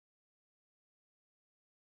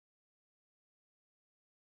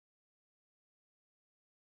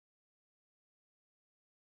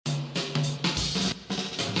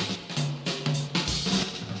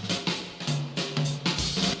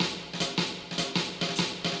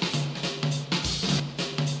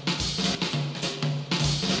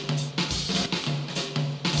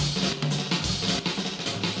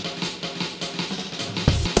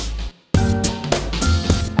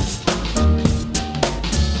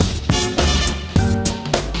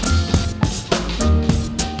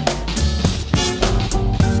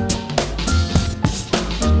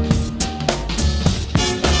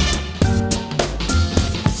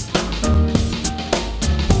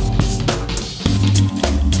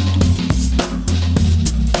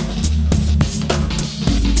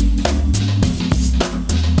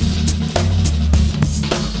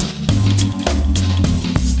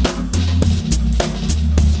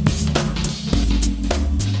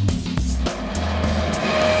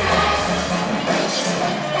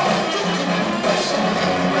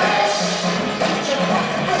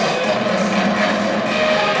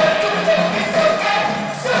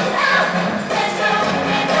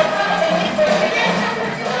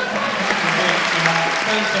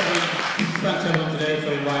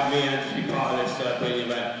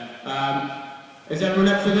Is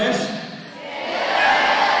everyone up for this?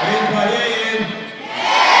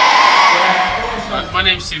 My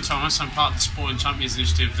name's Tim Thomas. I'm part of the Sporting Champions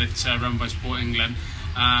Initiative that's run by Sport England,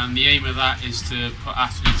 and the aim of that is to put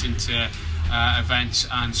athletes into events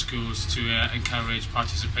and schools to encourage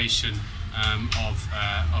participation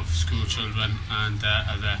of school children and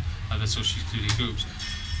other socially excluded groups.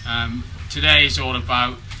 Today is all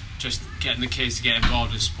about just getting the kids to get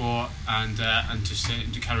involved in sport and just to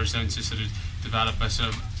encourage them to sort of develop a sort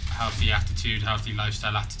of healthy attitude, healthy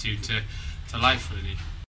lifestyle attitude to life, really.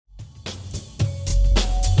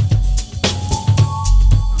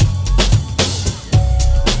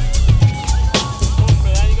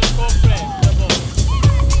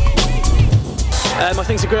 I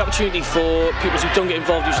think it's a great opportunity for pupils who don't get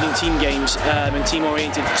involved usually in team games and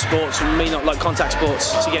team-oriented sports, who may not like contact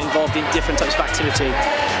sports, to get involved in different types of activity,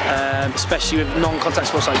 especially with non-contact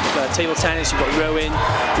sports like table tennis. You've got rowing,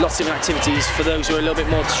 lots of different activities for those who are a little bit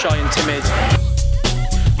more shy and timid.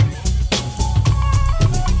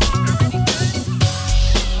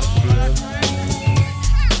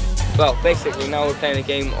 Well, basically now we're playing a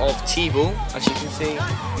game of T-ball. As you can see,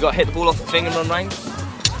 you've got to hit the ball off the thing and run round.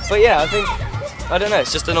 But yeah, I don't know,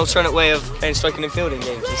 it's just an alternate way of playing striking and fielding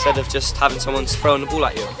games instead of just having someone throwing the ball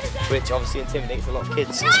at you, which obviously intimidates a lot of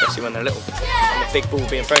kids, especially when they're little, and the big ball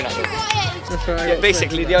being thrown at them. That's right. Yeah,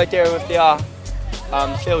 basically, the idea with the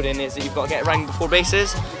fielding is that you've got to get around before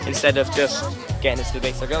bases instead of just getting into the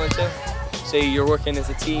base they're going to. So you're working as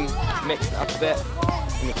a team, mixing it up a bit.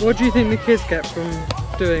 What do you think the kids get from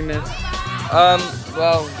doing this?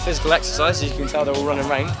 Well, physical exercise, as you can tell, they're all running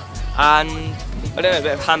around, and I don't know, a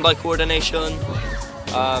bit of hand-eye coordination,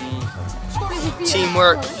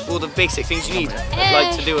 teamwork, all the basic things you need,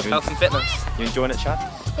 like to do with health and fitness. You enjoying it, Chad?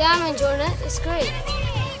 Yeah, I'm enjoying it. It's great.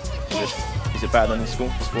 Is it better than in school,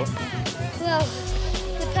 sport? Well,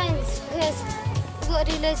 depends, because we've got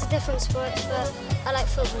to do loads of different sports, but I like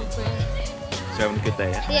football playing. So you're having a good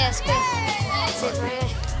day, yeah? Yeah, it's good. That's it,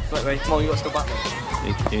 right? Right, come on, you got to go back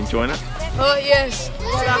there. You enjoying it? Oh yes.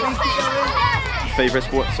 Your favourite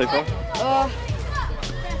sport so far?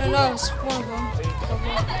 I don't know, it's one of them.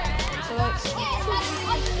 So that's...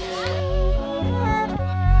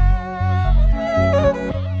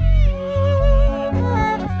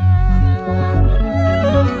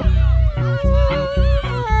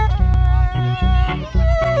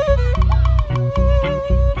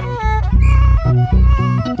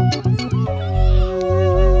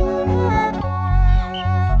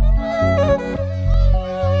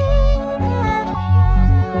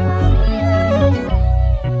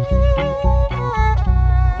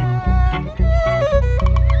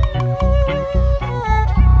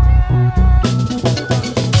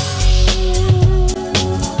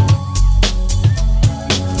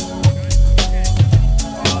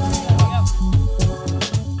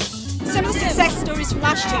 Stories from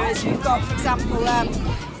last year is we've got, for example,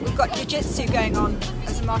 we've got jiu-jitsu going on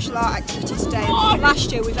as a martial art activity today. And from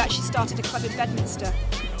last year we've actually started a club in Bedminster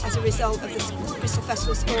as a result of the Bristol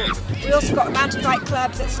Festival of Sport. We also got a mountain bike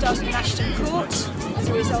club that started in Ashton Court as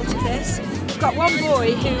a result of this. We've got one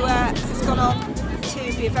boy who has gone on to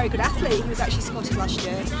be a very good athlete. He was actually spotted last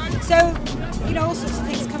year. So, you know, all sorts of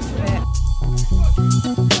things come from it.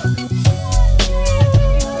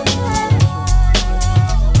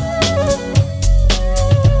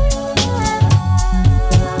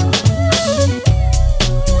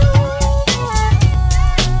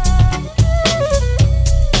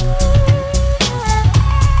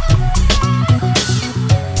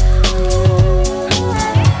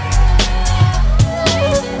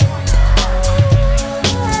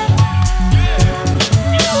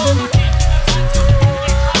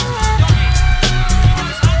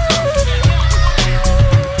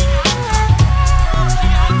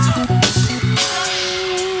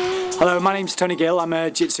 Hello, my name's Tony Gill. I'm a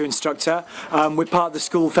Jiu-Jitsu instructor. We're part of the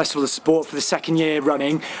School Festival of Sport for the second year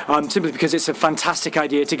running, simply because it's a fantastic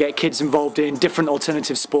idea to get kids involved in different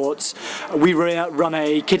alternative sports. We run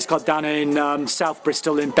a kids club down in South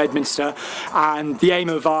Bristol in Bedminster, and the aim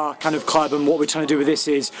of our kind of club and what we're trying to do with this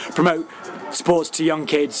is promote sports to young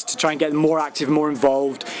kids, to try and get them more active, more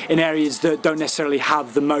involved in areas that don't necessarily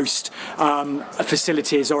have the most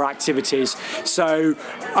facilities or activities. So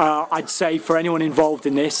I'd say for anyone involved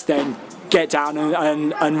in this, then get down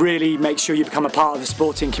and really make sure you become a part of the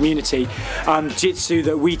sporting community. Jiu-Jitsu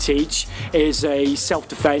that we teach is a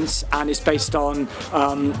self-defense, and it's based on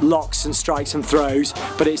locks and strikes and throws,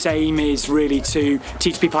 but its aim is really to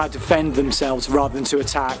teach people how to defend themselves rather than to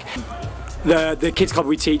attack. The kids club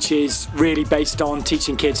we teach is really based on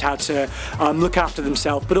teaching kids how to look after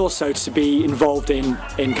themselves, but also to be involved in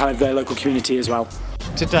kind of their local community as well.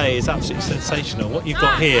 Today is absolutely sensational. What you've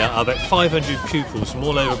got here are about 500 pupils from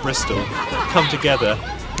all over Bristol that come together.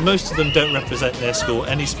 Most of them don't represent their school,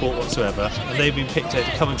 any sport whatsoever, and they've been picked out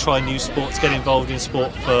to come and try new sports, get involved in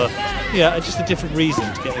sport for just a different reason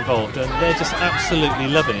to get involved, and they're just absolutely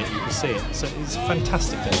loving it. You can see it. So it's a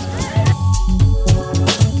fantastic day.